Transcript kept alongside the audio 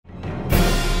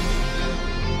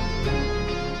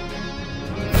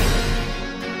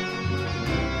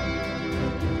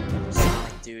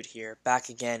Dude here, back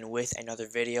again with another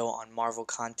video on Marvel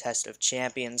Contest of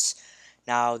Champions.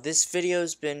 Now, this video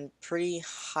has been pretty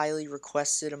highly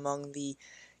requested among the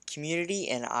community,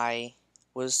 and I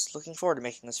was looking forward to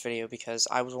making this video because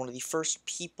I was one of the first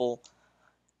people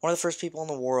in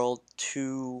the world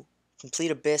to complete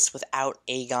Abyss without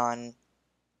Aegon,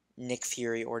 Nick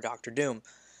Fury, or Doctor Doom.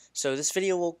 So this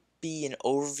video will be an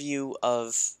overview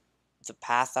of the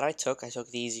path that I took. I took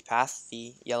the easy path,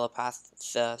 the yellow path,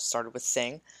 started with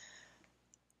Thing.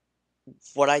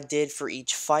 What I did for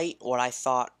each fight, what I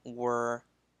thought were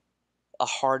the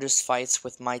hardest fights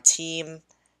with my team,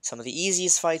 some of the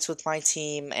easiest fights with my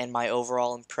team, and my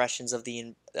overall impressions of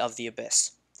the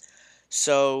Abyss.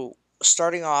 So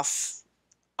starting off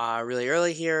really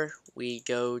early here, we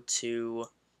go to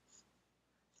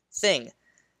Thing.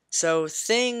 So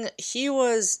Thing, he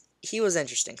was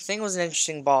interesting. Thing was an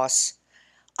interesting boss.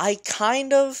 I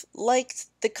kind of liked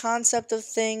the concept of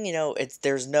Thing. You know,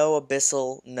 there's no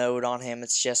abyssal node on him.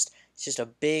 It's just a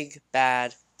big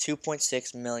bad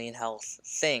 2.6 million health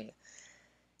Thing.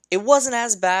 It wasn't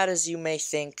as bad as you may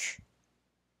think,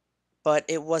 but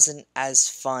it wasn't as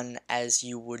fun as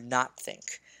you would not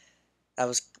think.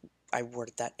 I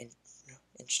worded that in an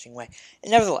interesting way.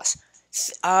 And nevertheless,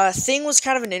 Thing was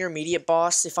kind of an intermediate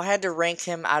boss. If I had to rank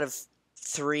him out of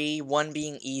 3, 1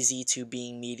 being easy, 2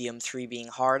 being medium, 3 being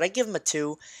hard, I'd give him a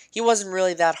 2. He wasn't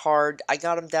really that hard. I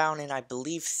got him down in, I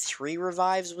believe, 3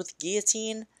 revives with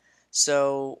Guillotine.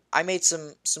 So I made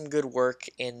some good work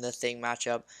in the Thing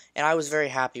matchup, and I was very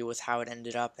happy with how it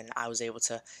ended up, and I was able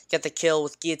to get the kill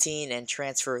with Guillotine and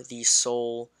transfer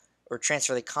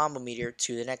the combo meter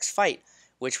to the next fight,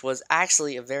 which was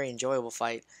actually a very enjoyable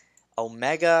fight,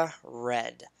 Omega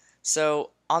Red.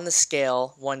 So on the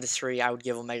scale 1 to 3, I would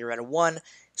give Omega Red a 1.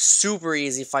 Super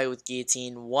easy fight with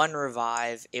Guillotine, 1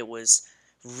 revive. It was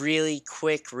really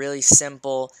quick, really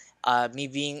simple. Me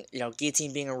being,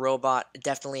 Guillotine being a robot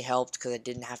definitely helped because I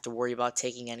didn't have to worry about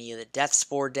taking any of the Death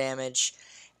Spore damage,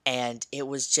 and it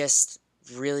was just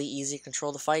really easy to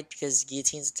control the fight because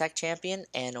Guillotine's a tech champion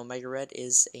and Omega Red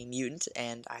is a mutant,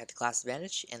 and I had the class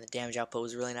advantage, and the damage output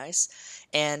was really nice.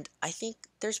 And I think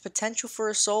there's potential for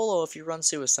a solo if you run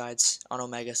Suicides on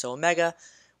Omega. So Omega,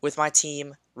 with my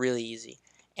team, really easy.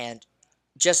 And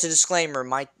just a disclaimer,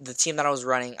 the team that I was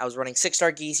running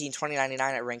 6-star Guillotine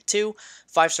 2099 at rank 2,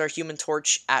 5-star Human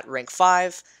Torch at rank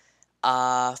 5,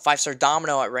 5-star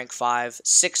Domino at rank 5,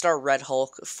 6-star Red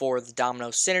Hulk for the Domino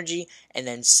synergy, and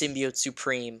then Symbiote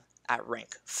Supreme at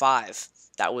rank 5.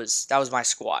 That was my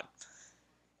squad.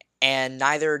 And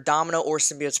neither Domino or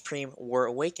Symbiote Supreme were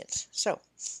awakened. So,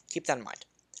 keep that in mind.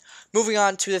 Moving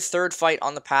on to the third fight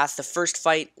on the path, the first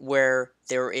fight where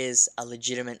there is a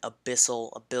legitimate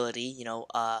abyssal ability,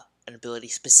 an ability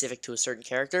specific to a certain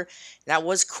character, and that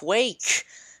was Quake.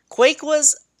 Quake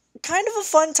was kind of a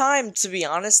fun time, to be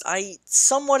honest. I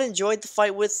somewhat enjoyed the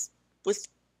fight with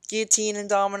Guillotine and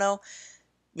Domino.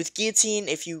 With Guillotine,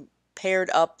 if you paired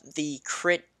up the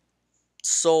crit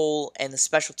soul and the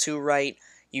special 2 right,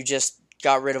 you just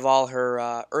got rid of all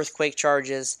her earthquake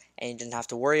charges, and you didn't have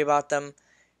to worry about them.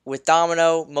 With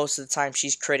Domino, most of the time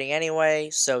she's critting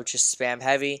anyway, so just spam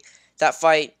heavy. That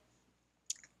fight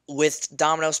with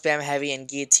Domino, spam heavy, and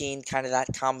Guillotine, kind of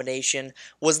that combination,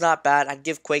 was not bad. I'd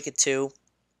give Quake a 2.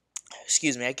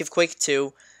 I'd give Quake a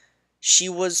 2. She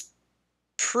was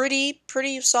pretty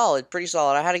solid,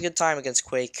 I had a good time against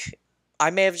Quake. I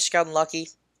may have just gotten lucky,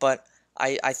 but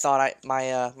I thought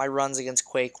my runs against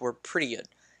Quake were pretty good.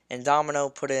 And Domino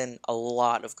put in a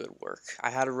lot of good work. I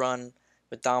had a run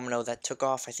with Domino that took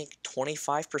off, I think,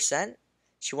 25%.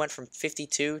 She went from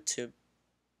 52 to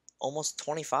almost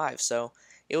 25, so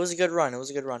it was a good run.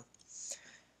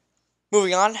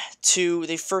 Moving on to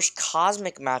the first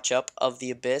cosmic matchup of the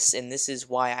Abyss, and this is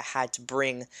why I had to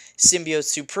bring Symbiote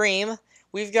Supreme.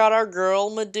 We've got our girl,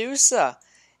 Medusa.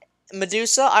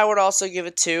 Medusa, I would also give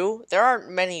it 2. There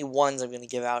aren't many 1s I'm going to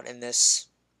give out in this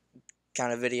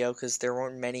kind of video because there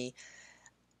weren't many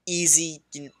easy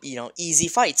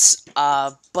fights.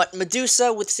 But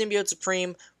Medusa with Symbiote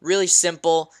Supreme, really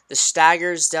simple. The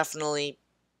staggers definitely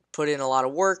put in a lot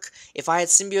of work. If I had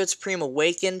Symbiote Supreme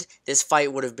awakened, this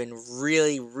fight would have been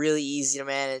really easy to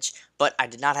manage, but I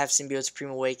did not have Symbiote Supreme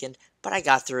awakened, but I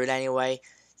got through it anyway.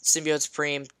 Symbiote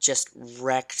Supreme just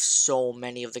wrecked so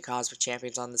many of the Cosmic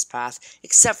Champions on this path,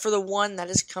 except for the one that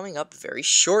is coming up very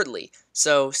shortly.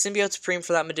 So, Symbiote Supreme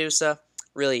for that Medusa,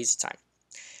 really easy time.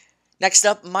 Next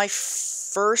up, my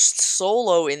first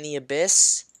solo in the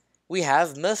Abyss, we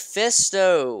have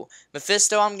Mephisto.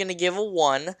 Mephisto, I'm going to give a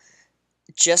 1,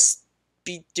 just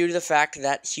due to the fact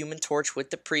that Human Torch with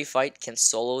the pre-fight can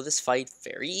solo this fight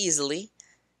very easily.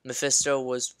 Mephisto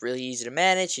was really easy to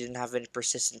manage. He didn't have any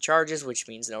persistent charges, which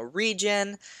means no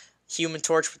regen. Human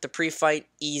Torch with the pre-fight,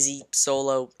 easy,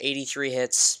 solo, 83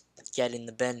 hits, get in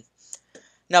the bin.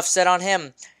 Enough said on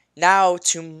him. Now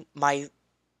to my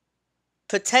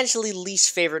potentially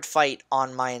least favorite fight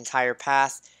on my entire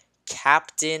path,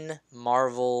 Captain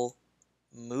Marvel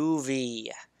movie.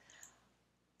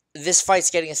 This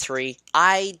fight's getting a 3.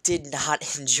 I did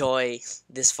not enjoy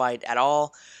this fight at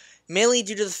all, mainly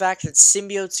due to the fact that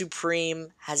Symbiote Supreme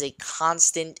has a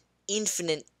constant,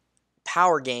 infinite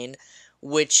power gain,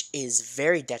 which is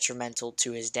very detrimental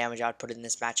to his damage output in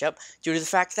this matchup, due to the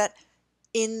fact that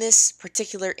in this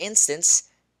particular instance,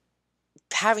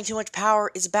 having too much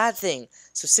power is a bad thing.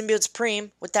 So Symbiote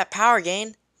Supreme, with that power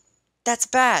gain, that's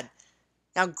bad.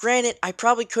 Now, granted, I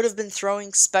probably could have been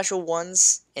throwing special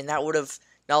ones, and that would have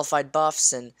nullified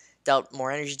buffs and dealt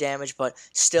more energy damage, but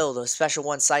still, the special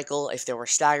one cycle, if there were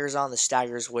staggers on, the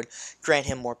staggers would grant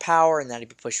him more power, and then he'd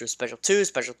be pushed to a special 2,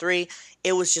 special 3.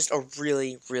 It was just a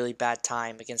really, really bad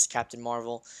time against Captain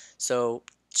Marvel, so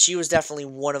she was definitely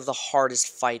one of the hardest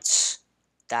fights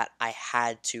that I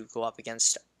had to go up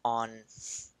against on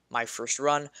my first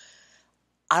run.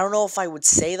 I don't know if I would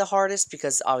say the hardest,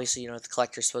 because obviously, the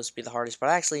Collector is supposed to be the hardest, but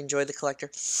I actually enjoyed the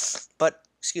Collector. But,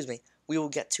 excuse me, we will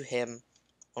get to him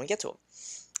when we get to him.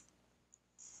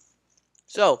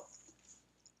 So,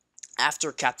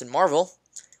 after Captain Marvel,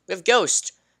 we have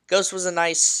Ghost. Ghost was a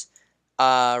nice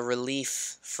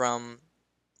relief from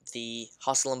the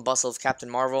hustle and bustle of Captain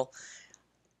Marvel.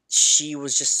 She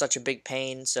was just such a big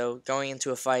pain, so going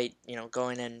into a fight,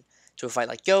 going into a fight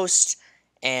like Ghost,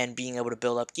 and being able to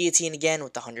build up Guillotine again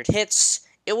with the 100 hits,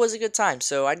 it was a good time.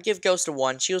 So I'd give Ghost a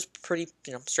 1. She was pretty,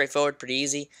 straightforward, pretty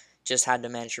easy. Just had to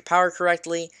manage your power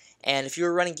correctly. And if you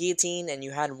were running Guillotine and you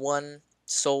had 1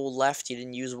 soul left, you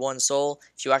didn't use 1 soul,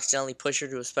 if you accidentally push her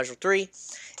to a special 3,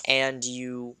 and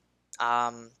you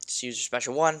just use your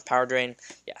special 1, power drain.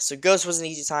 Yeah, so Ghost was an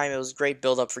easy time. It was a great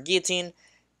build up for Guillotine.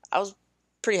 I was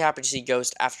pretty happy to see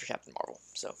Ghost after Captain Marvel.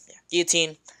 So, yeah,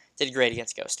 Guillotine did great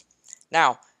against Ghost.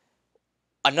 Now,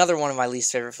 another one of my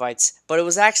least favorite fights, but it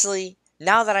was actually,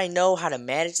 now that I know how to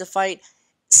manage the fight,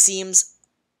 seems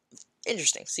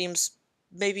interesting, seems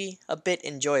maybe a bit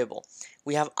enjoyable.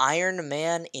 We have Iron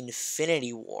Man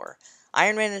Infinity War.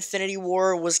 Iron Man Infinity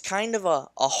War was kind of a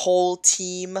whole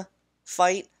team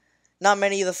fight. Not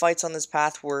many of the fights on this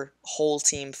path were whole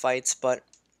team fights, but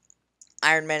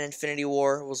Iron Man Infinity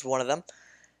War was one of them.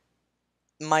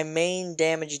 My main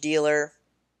damage dealer,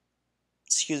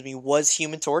 was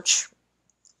Human Torch.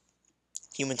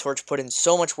 Human Torch put in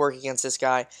so much work against this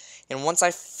guy, and once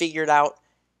I figured out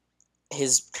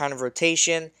his kind of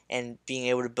rotation and being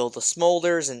able to build the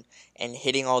smolders and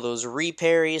hitting all those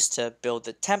reparries to build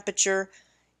the temperature,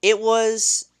 it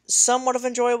was somewhat of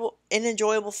an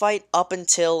enjoyable fight up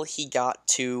until he got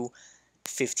to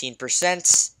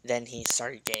 15%. Then he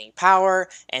started gaining power,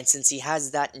 and since he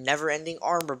has that never-ending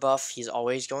armor buff, he's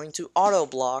always going to auto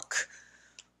block.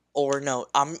 Or no,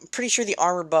 I'm pretty sure the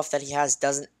armor buff that he has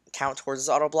doesn't count towards his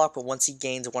auto block, but once he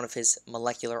gains one of his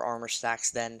molecular armor stacks,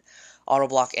 then auto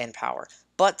block and power.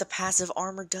 But the passive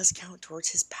armor does count towards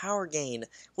his power gain,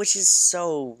 which is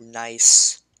so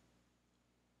nice.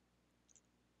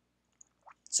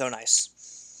 So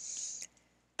nice.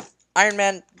 Iron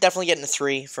Man, definitely getting a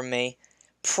 3 from me.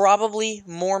 Probably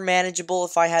more manageable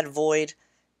if I had Void,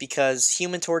 because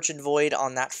Human Torch and Void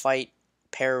on that fight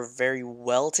pair very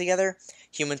well together.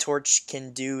 Human Torch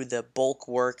can do the bulk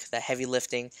work, the heavy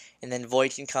lifting, and then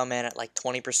Void can come in at like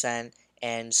 20%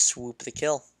 and swoop the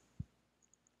kill.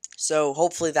 So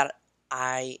hopefully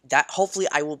hopefully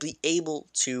I will be able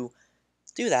to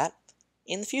do that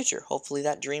in the future. Hopefully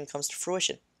that dream comes to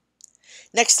fruition.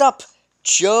 Next up,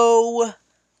 Joe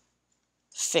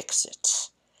Fixit.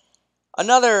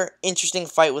 Another interesting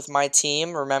fight with my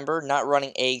team. Remember, not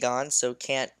running Aegon, so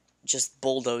can't just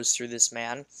bulldoze through this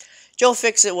man. Joe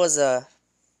Fixit was a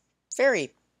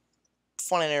very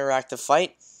fun and interactive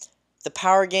fight. The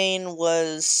power gain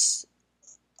was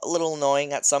a little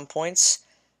annoying at some points,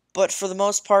 but for the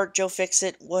most part, Joe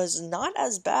Fixit was not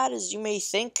as bad as you may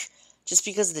think, just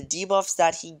because the debuffs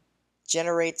that he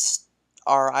generates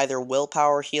are either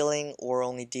willpower healing or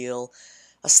only deal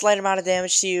a slight amount of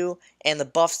damage to you, and the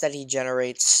buffs that he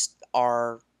generates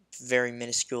are very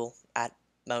minuscule at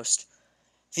most.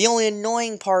 The only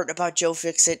annoying part about Joe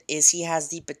Fixit is he has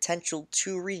the potential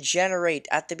to regenerate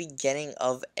at the beginning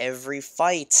of every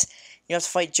fight. You have to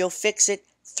fight Joe Fixit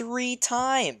 3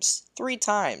 times. 3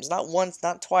 times. Not once,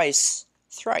 not twice.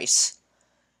 Thrice.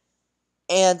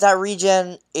 And that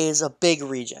regen is a big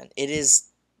regen. It is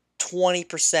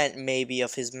 20% maybe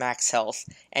of his max health.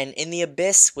 And in the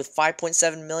Abyss, with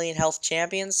 5.7 million health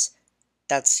champions,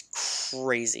 that's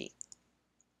crazy.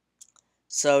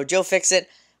 So, Joe Fixit,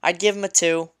 I'd give him a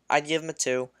 2. I'd give him a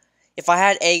 2. If I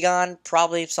had Aegon,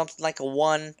 probably something like a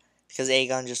 1, because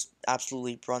Aegon just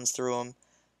absolutely runs through him.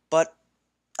 But,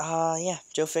 yeah,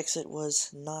 Joe Fixit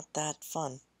was not that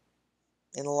fun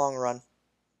in the long run.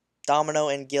 Domino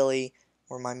and Gilly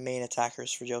were my main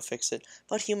attackers for Joe Fixit,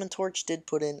 but Human Torch did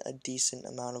put in a decent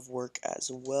amount of work as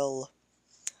well.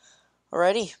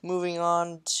 Alrighty, moving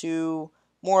on to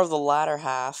more of the latter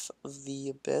half of the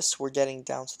Abyss. We're getting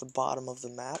down to the bottom of the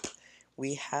map.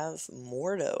 We have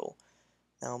Mordo.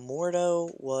 Now,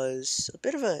 Mordo was a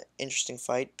bit of an interesting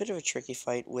fight, bit of a tricky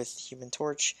fight with Human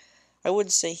Torch. I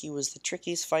wouldn't say he was the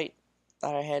trickiest fight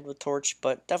that I had with Torch,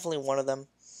 but definitely one of them.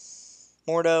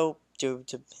 Mordo, due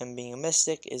to him being a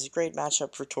Mystic, is a great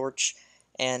matchup for Torch,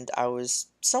 and I was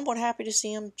somewhat happy to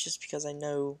see him, just because I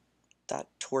know that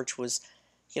Torch was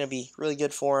going to be really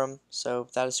good for him, so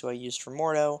that is who I used for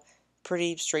Mordo.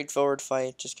 Pretty straightforward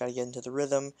fight, just got to get into the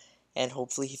rhythm, and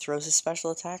hopefully he throws his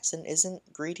special attacks and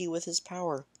isn't greedy with his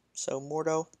power. So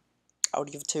Mordo, I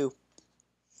would give a 2.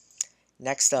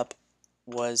 Next up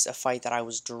was a fight that I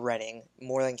was dreading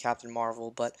more than Captain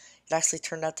Marvel, but it actually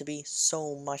turned out to be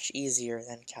so much easier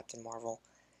than Captain Marvel.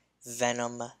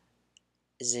 Venom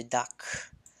the Duck.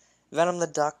 Venom the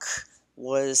Duck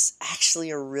was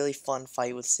actually a really fun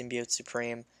fight with Symbiote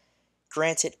Supreme.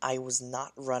 Granted, I was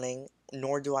not running,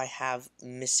 nor do I have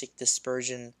Mystic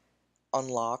Dispersion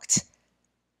unlocked,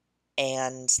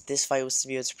 and this fight with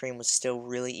Symbiote Supreme was still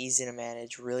really easy to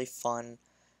manage, really fun.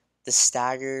 The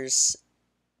staggers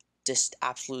just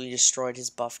absolutely destroyed his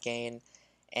buff gain,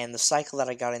 and the cycle that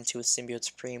I got into with Symbiote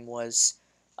Supreme was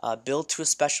build to a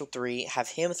special 3, have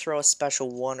him throw a special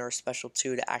 1 or a special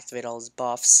 2 to activate all his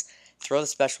buffs, throw the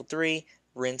special 3,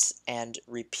 rinse and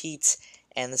repeat,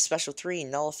 and the special 3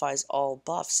 nullifies all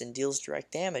buffs and deals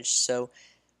direct damage, so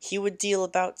he would deal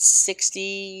about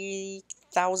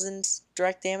 60,000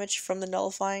 direct damage from the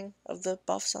nullifying of the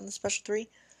buffs on the special 3.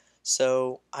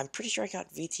 So, I'm pretty sure I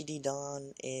got VTD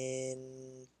done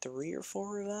in 3 or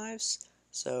 4 revives,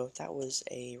 so that was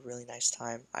a really nice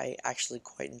time. I actually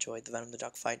quite enjoyed the Venom the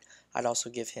Duck fight. I'd also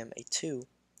give him a 2.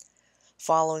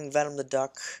 Following Venom the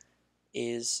Duck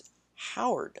is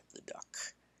Howard the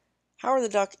Duck. Howard the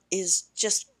Duck is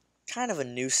just kind of a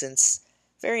nuisance,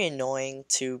 very annoying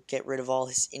to get rid of all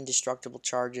his indestructible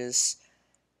charges,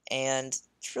 and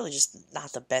it's really just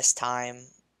not the best time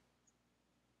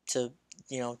to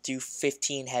do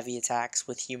 15 heavy attacks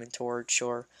with Human Torch,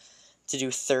 or to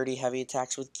do 30 heavy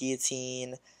attacks with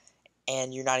Guillotine,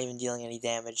 and you're not even dealing any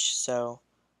damage. So,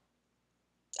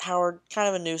 Howard, kind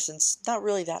of a nuisance. Not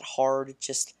really that hard,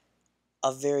 just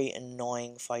a very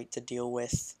annoying fight to deal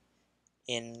with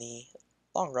in the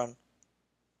long run.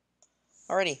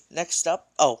 Alrighty, next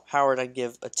up, Howard I'd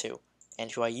give a 2.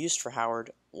 And who I used for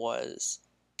Howard was,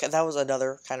 that was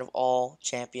another kind of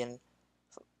all-champion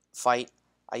fight.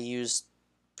 I used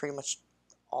pretty much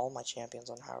all my champions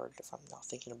on Howard, if I'm not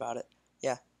thinking about it.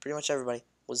 Yeah, pretty much everybody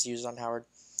was used on Howard,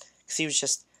 because he was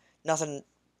just nothing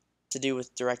to do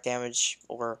with direct damage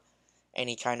or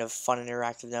any kind of fun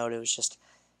interactive node. It was just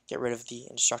get rid of the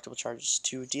indestructible charges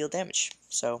to deal damage.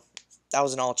 So that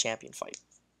was an all-champion fight.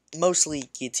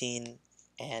 Mostly Guillotine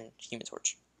and Human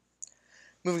Torch.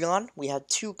 Moving on, we had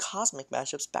 2 Cosmic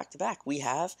matchups back-to-back. We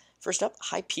have, first up,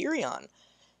 Hyperion.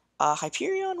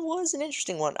 Hyperion was an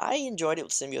interesting one. I enjoyed it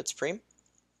with Symbiote Supreme.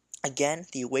 Again,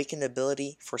 the Awakened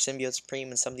ability for Symbiote Supreme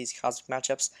in some of these Cosmic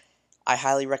matchups, I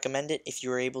highly recommend it if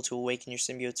you are able to awaken your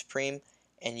Symbiote Supreme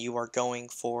and you are going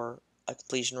for a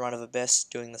completion run of Abyss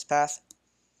doing this path.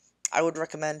 I would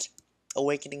recommend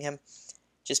awakening him,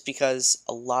 just because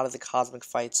a lot of the Cosmic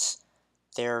fights,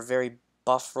 they're very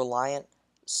buff reliant.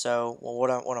 So, well,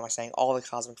 what am I saying? All the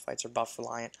Cosmic fights are buff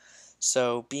reliant.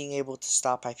 So, being able to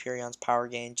stop Hyperion's power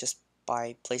gain just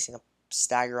by placing a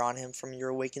stagger on him from your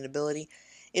awakened ability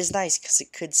is nice, because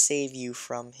it could save you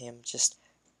from him just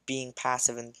being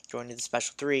passive and going to the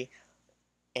special 3,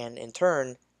 and in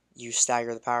turn, you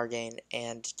stagger the power gain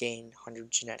and gain 100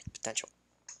 genetic potential.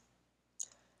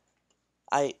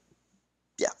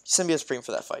 Symbiote Supreme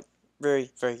for that fight.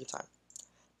 Very, very good time.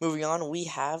 Moving on, we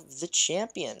have the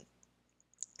Champion.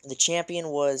 The Champion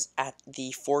was at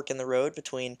the fork in the road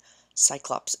between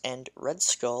Cyclops and Red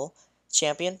Skull.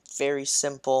 Champion, very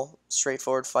simple,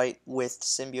 straightforward fight with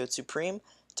Symbiote Supreme.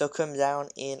 Took him down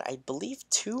in, I believe,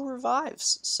 2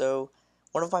 revives. So,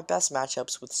 one of my best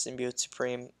matchups with Symbiote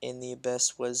Supreme in the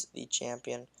Abyss was the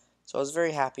Champion. So, I was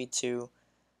very happy to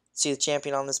see the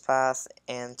Champion on this path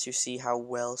and to see how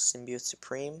well Symbiote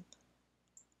Supreme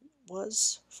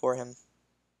was for him.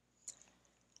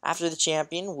 After the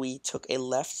champion, we took a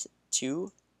left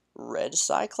to Red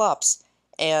Cyclops.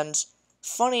 And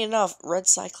funny enough, Red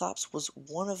Cyclops was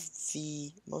one of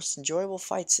the most enjoyable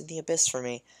fights in the Abyss for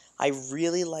me. I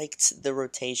really liked the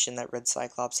rotation that Red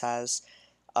Cyclops has,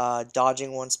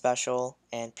 dodging one special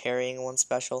and parrying one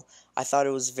special. I thought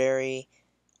it was very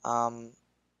good.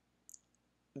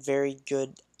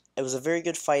 It was a very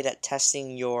good fight at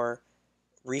testing your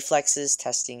reflexes,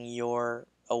 testing your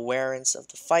awareness of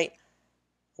the fight.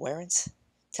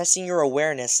 Testing your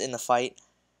awareness in the fight,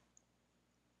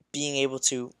 being able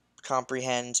to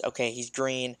comprehend, okay, he's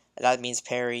green, that means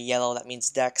parry, yellow, that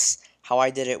means dex. How I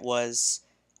did it was,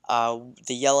 the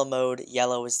yellow mode,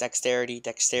 yellow is dexterity,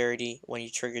 dexterity, when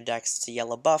you trigger dex, it's a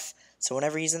yellow buff, so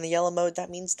whenever he's in the yellow mode, that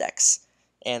means dex,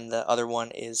 and the other one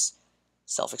is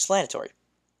self-explanatory.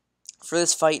 For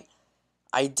this fight,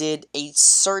 I did a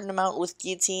certain amount with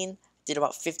guillotine, did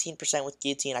about 15% with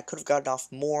guillotine. I could have gotten off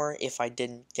more if I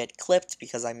didn't get clipped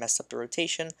because I messed up the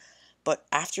rotation. But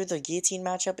after the guillotine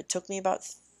matchup, it took me about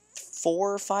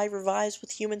 4 or 5 revives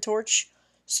with Human Torch.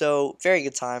 So, very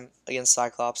good time against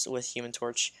Cyclops with Human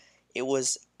Torch. It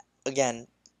was, again,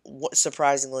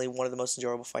 surprisingly, one of the most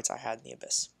enjoyable fights I had in the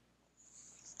Abyss.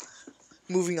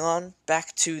 Moving on,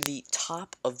 back to the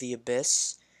top of the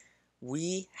Abyss,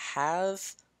 we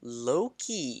have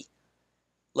Loki.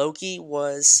 Loki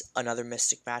was another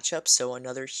Mystic matchup, so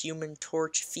another Human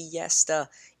Torch fiesta.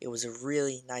 It was a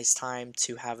really nice time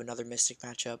to have another Mystic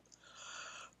matchup.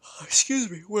 Excuse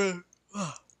me, where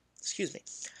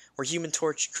Human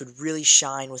Torch could really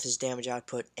shine with his damage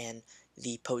output and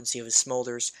the potency of his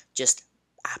smolders, just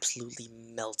absolutely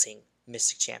melting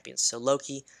Mystic champions. So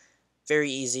Loki, very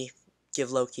easy.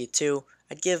 Give Loki a 2.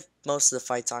 I'd give most of the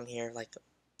fights on here, like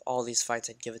all these fights,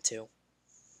 I'd give a 2.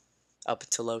 Up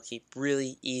to Loki.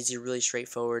 Really easy, really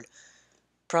straightforward.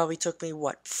 Probably took me,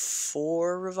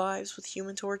 4 revives with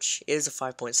Human Torch? It is a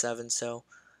 5.7, so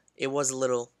it was a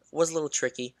little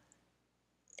tricky.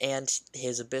 And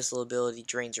his Abyssal ability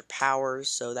drains your powers,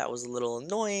 so that was a little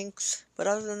annoying. But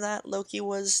other than that, Loki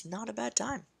was not a bad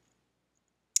time.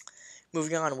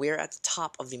 Moving on, we are at the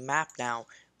top of the map now.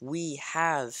 We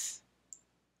have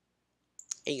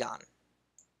Aegon.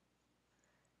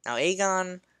 Now,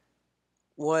 Aegon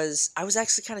I was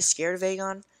actually kind of scared of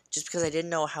Aegon, just because I didn't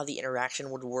know how the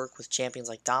interaction would work with champions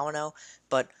like Domino,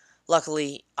 but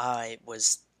luckily, it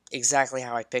was exactly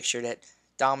how I pictured it.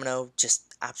 Domino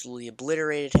just absolutely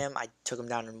obliterated him. I took him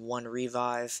down in 1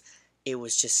 revive. It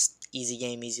was just easy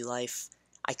game, easy life.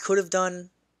 I could have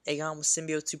done Aegon with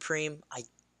Symbiote Supreme.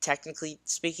 Technically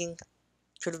speaking,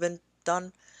 could have been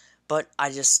done, but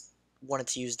I just wanted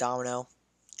to use Domino,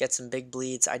 get some big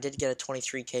bleeds. I did get a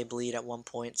 23k bleed at one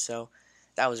point, so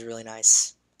that was really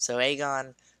nice. So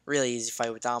Aegon, really easy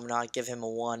fight with Domino. I give him a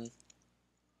 1.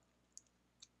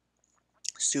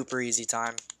 Super easy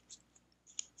time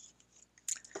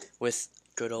with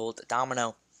good old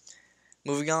Domino.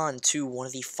 Moving on to one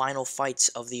of the final fights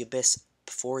of the Abyss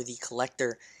before the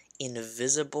Collector,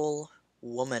 Invisible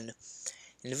Woman.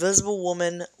 Invisible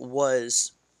Woman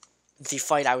was the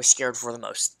fight I was scared for the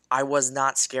most. I was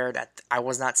not scared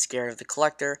of the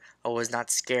Collector. I was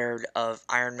not scared of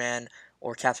Iron Man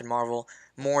or Captain Marvel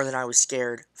more than I was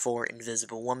scared for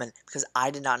Invisible Woman, because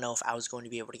I did not know if I was going to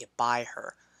be able to get by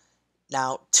her.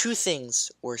 Now, 2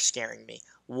 things were scaring me.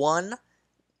 One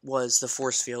was the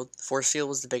force field. The force field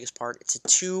was the biggest part. It's a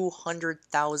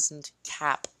 200,000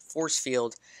 cap force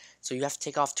field, so you have to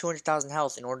take off 200,000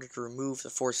 health in order to remove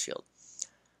the force field.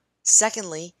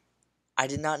 Secondly, I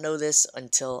did not know this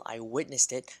until I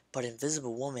witnessed it, but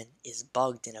Invisible Woman is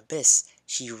bugged in Abyss.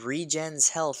 She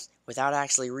regens health without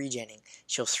actually regenning.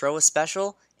 She'll throw a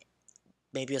special,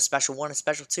 maybe a special 1, a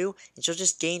special 2, and she'll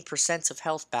just gain percents of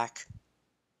health back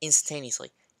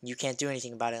instantaneously. You can't do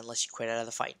anything about it unless you quit out of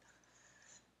the fight.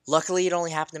 Luckily, it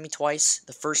only happened to me twice.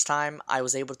 The first time, I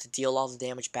was able to deal all the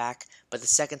damage back, but the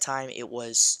second time, it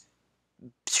was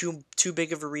too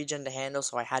big of a regen to handle,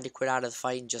 so I had to quit out of the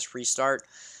fight and just restart.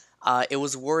 It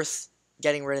was worth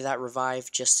getting rid of that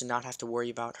revive just to not have to worry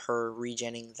about her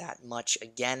regenning that much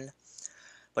again.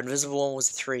 But Invisible Woman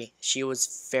was a 3. She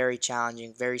was very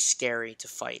challenging, very scary to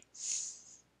fight.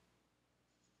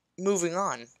 Moving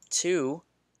on to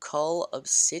Cull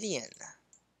Obsidian.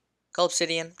 Cull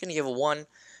Obsidian, I'm going to give a 1.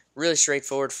 Really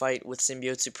straightforward fight with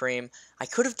Symbiote Supreme. I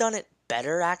could have done it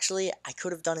better, actually. I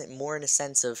could have done it more in a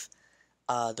sense of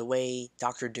the way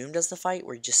Doctor Doom does the fight,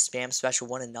 where you just spam Special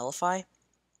 1 and Nullify.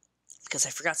 Because I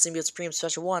forgot Symbiote Supreme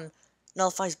Special 1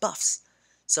 nullifies buffs.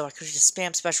 So I could have just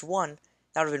spammed Special 1.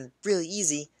 That would have been really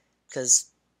easy, because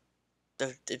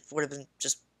it would have been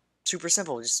just super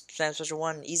simple. Just spam Special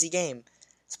 1, easy game.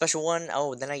 Special 1,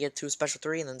 oh, then I get to a Special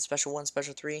 3, and then Special 1,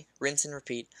 Special 3, rinse and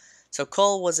repeat. So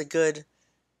Cull was a good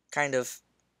kind of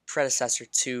predecessor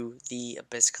to the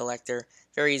Abyss Collector.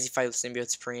 Very easy fight with Symbiote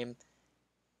Supreme.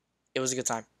 It was a good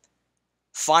time.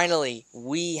 Finally,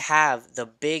 we have the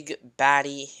big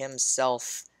baddie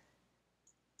himself,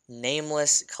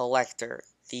 Nameless Collector,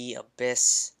 the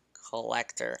Abyss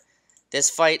Collector. This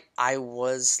fight I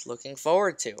was looking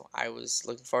forward to. I was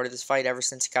looking forward to this fight ever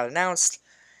since it got announced,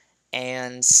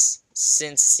 and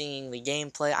since seeing the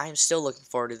gameplay, I am still looking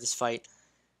forward to this fight.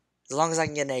 As long as I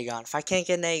can get an Aegon. If I can't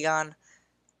get an Aegon,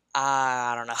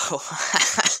 I don't know.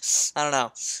 I don't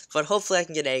know. But hopefully I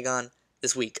can get Aegon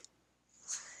this week.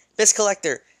 Abyss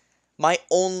Collector, my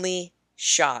only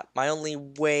shot, my only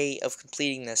way of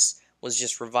completing this was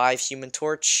just revive Human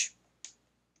Torch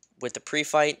with the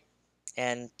pre-fight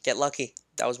and get lucky.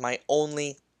 That was my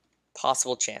only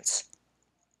possible chance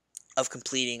of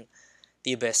completing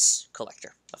the Abyss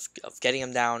Collector, of getting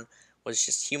him down, was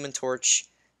just Human Torch,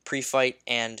 pre-fight,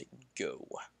 and go.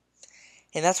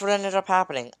 And that's what ended up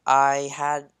happening. I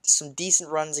had some decent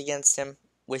runs against him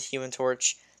with Human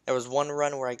Torch. There was one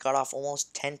run where I got off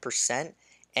almost 10%,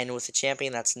 and with a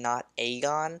champion that's not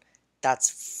Aegon, that's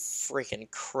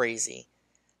freaking crazy.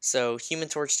 So Human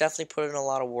Torch definitely put in a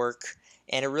lot of work,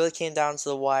 and it really came down to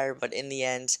the wire, but in the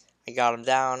end, I got him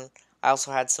down. I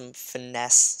also had some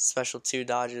finesse special 2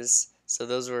 dodges, so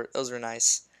those were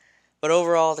nice. But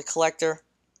overall, the Collector,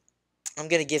 I'm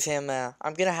gonna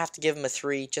have to give him a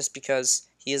 3 just because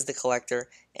he is the Collector,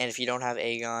 and if you don't have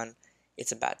Aegon,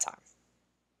 it's a bad time.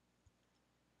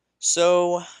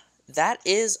 So that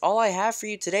is all I have for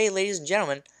you today, ladies and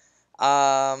gentlemen.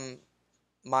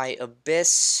 My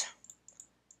Abyss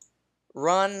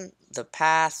run, the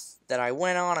path that I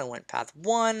went path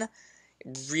 1.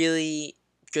 Really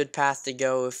good path to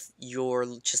go if you're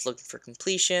just looking for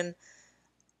completion.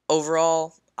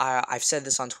 Overall, I've said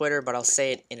this on Twitter, but I'll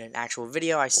say it in an actual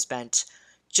video. I spent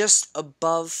just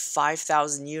above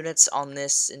 5,000 units on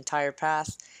this entire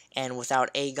path, and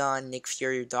without Aegon, Nick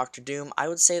Fury, or Dr. Doom, I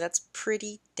would say that's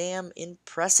pretty damn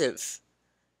impressive.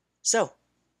 So,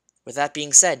 with that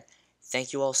being said,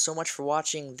 thank you all so much for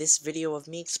watching this video of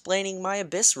me explaining my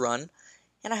Abyss run,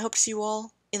 and I hope to see you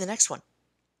all in the next one.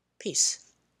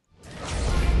 Peace.